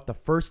 I thought the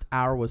first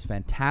hour was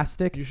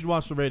fantastic. You should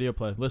watch the radio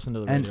play. Listen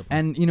to the radio play.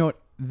 And you know what?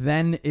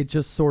 Then it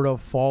just sort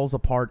of falls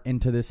apart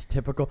into this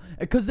typical,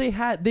 because they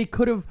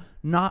could have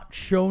not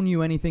shown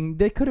you anything.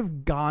 They could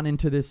have gone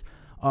into this,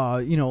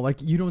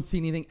 like you don't see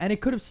anything, and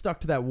it could have stuck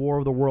to that War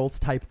of the Worlds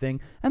type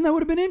thing, and that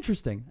would have been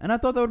interesting. And I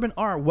thought that would have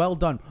been art, well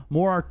done,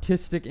 more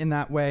artistic in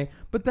that way.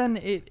 But then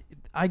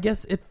I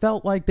guess it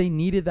felt like they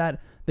needed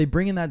that. They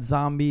bring in that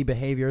zombie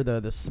behavior,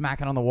 the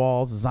smacking on the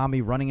walls, the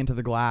zombie running into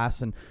the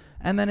glass, and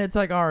then it's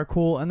like, all right,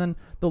 cool. And then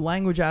the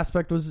language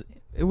aspect was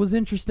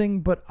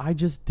interesting, but I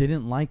just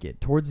didn't like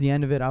it. Towards the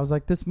end of it, I was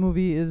like, this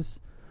movie is,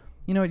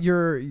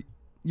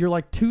 you're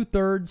like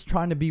 2/3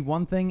 trying to be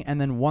one thing and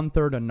then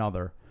 1/3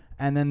 another,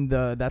 and then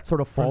that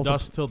sort of From falls.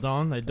 dusk till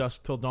dawn. They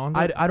dusk till dawn.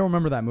 I don't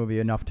remember that movie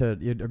enough to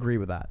agree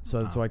with that,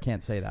 so I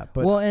can't say that.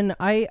 But Well, and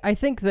I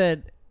think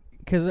that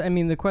because I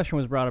mean the question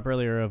was brought up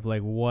earlier of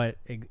like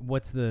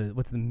what's the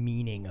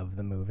meaning of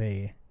the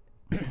movie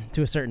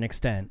to a certain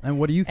extent. and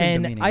what do you think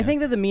And the meaning I think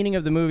is? that the meaning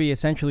of the movie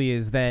essentially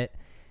is that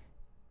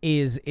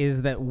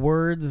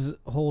words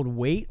hold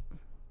weight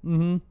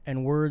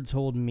and words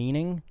hold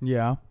meaning,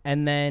 Yeah.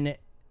 and then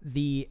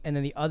the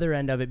other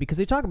end of it, because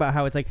they talk about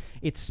how it's like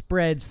it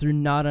spreads through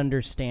not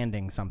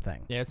understanding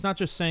something. Yeah, it's not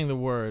just saying the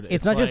word.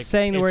 It's not just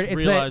saying the word.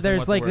 It's that realizing there's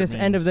what the like word this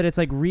end of means. that. It's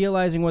like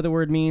realizing what the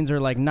word means, or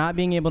like not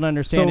being able to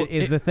understand So it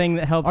is the thing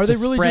that helps are to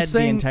they really spread just the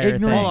saying entire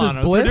ignorance thing. is Hold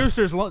on, bliss?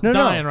 producer's No.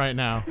 dying right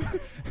now.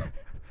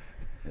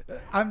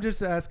 I'm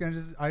just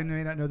asking. I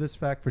may not know this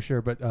fact for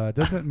sure, but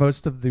doesn't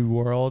most of the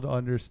world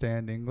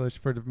understand English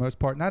for the most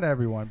part? Not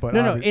everyone, but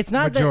No, it's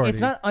not. majority. It's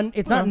not.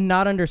 It's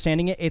not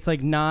understanding it. It's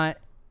like not.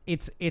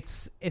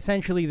 it's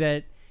essentially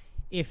that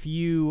if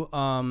you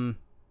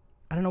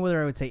I don't know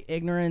whether I would say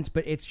ignorance,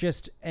 but it's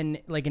just an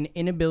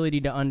inability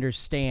to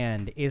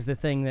understand is the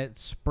thing that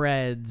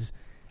spreads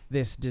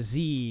this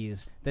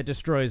disease that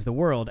destroys the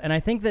world. And I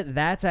think that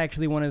that's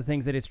actually one of the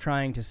things that it's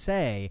trying to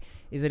say,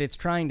 is that it's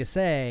trying to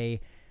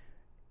say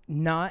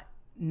not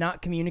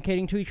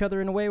communicating to each other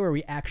in a way where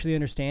we actually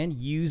understand,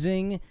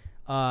 using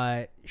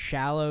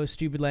shallow,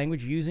 stupid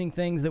language, using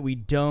things that we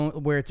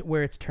don't, where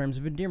it's terms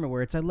of endearment,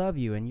 where it's I love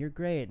you and you're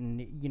great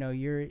and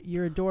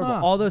you're adorable.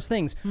 All those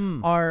things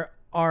are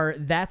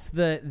that's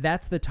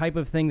the type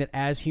of thing that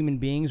as human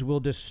beings will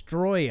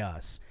destroy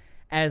us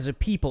as a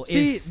people.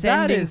 See, is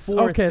sending that is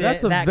forth okay.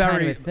 That's a that very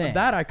kind of thing.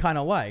 that I kind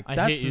of like. I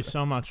That's hate you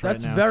so much right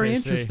That's now, very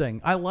Casey.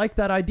 interesting. I like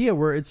that idea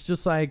where it's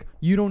just like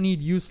you don't need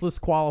useless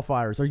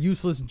qualifiers or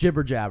useless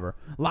jibber jabber.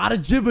 A lot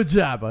of jibber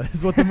jabber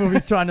is what the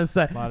movie's trying to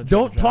say. Lot of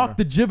Don't jibber-jabber. talk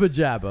the jibber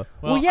jabber.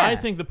 Well, yeah. I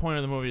think the point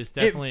of the movie is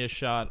definitely a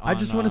shot on... I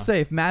just want to say,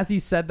 if Mazzy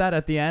said that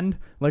at the end,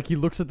 like he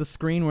looks at the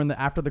screen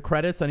after the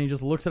credits and he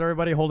just looks at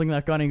everybody holding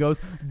that gun and he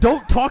goes,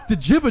 "Don't talk the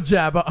jibber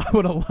jabber," I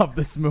would have loved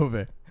this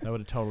movie. that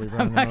would have totally I'm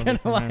ruined the not movie gonna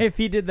for lie. me. If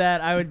he did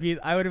that, I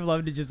would have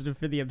loved it just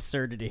for the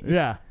absurdity.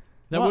 Yeah.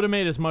 That Well- would have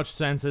made as much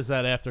sense as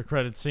that after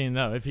credit scene,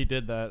 though, if he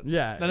did that.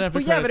 Yeah. That after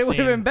Well, yeah, but it would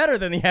have scene- been better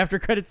than the after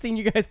credit scene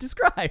you guys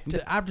described.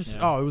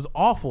 Oh, it was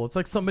awful. It's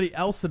like somebody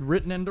else had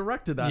written and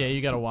directed that. Yeah,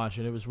 you got to watch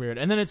it. It was weird.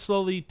 And then it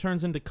slowly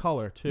turns into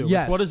color, too.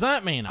 Yes. What does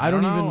that mean? I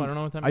don't know. even. I don't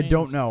know what that I means.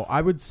 don't know.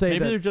 I would say Maybe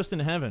that. they're just in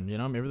heaven,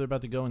 Maybe they're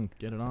about to go and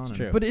get it on. That's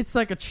true. But it's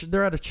like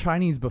they're at a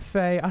Chinese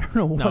buffet. I don't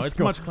know No, what's it's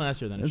going. much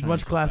classier than a It's Chinese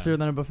much classier buffet.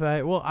 than a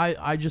buffet. Well,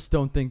 I just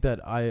don't think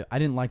that I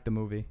didn't like the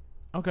movie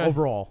Okay.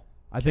 overall.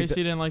 I think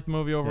Casey that, didn't like the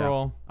movie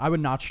overall. I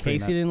would not stream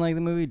Casey it. didn't like the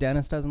movie.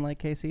 Dennis doesn't like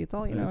Casey. It's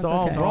all It's It's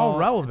all- okay. we're all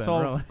relevant, It's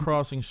all really.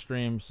 crossing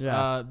streams.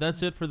 Yeah.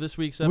 That's it for this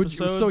week's Would you-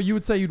 episode. so you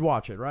would say you'd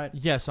watch it, right?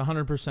 Yes,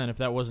 100%. If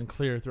that wasn't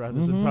clear throughout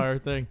this Mhm. entire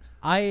thing,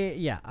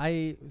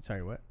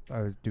 Sorry, what?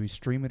 Do we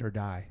stream it or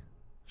die?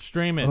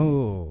 stream it.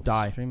 Oh,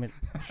 Die. Stream it.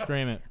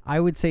 Stream it. I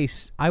would say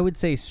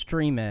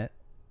stream it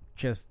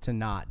just to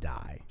not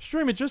die.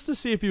 Stream it just to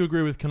see if you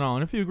agree with Kanal.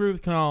 And if you agree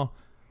with Kanal,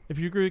 if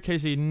you agree with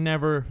Casey,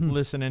 never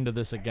listen into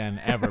this again,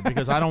 ever,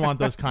 because I don't want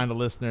those kind of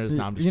listeners.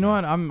 No, I'm just You know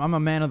kidding. what? I'm a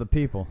man of the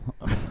people.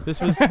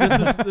 This was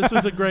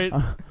a great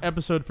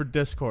episode for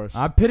discourse.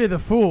 I pity the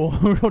fool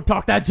who don't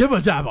talk that jibber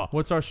jabber.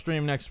 What's our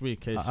stream next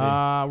week, Casey?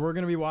 We're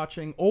gonna be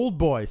watching Old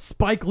Boy,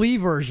 Spike Lee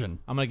version.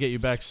 I'm gonna get you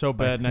back so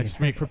bad next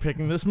week for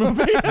picking this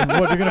movie.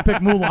 What, you're gonna pick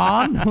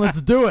Mulan?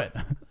 Let's do it.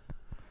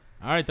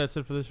 All right, that's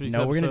it for this week's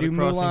No, we're episode gonna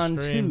do of Crossing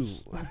Mulan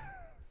Streams. 2.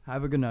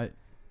 Have a good night.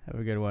 Have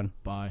a good one.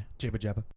 Bye. Jibba jabba.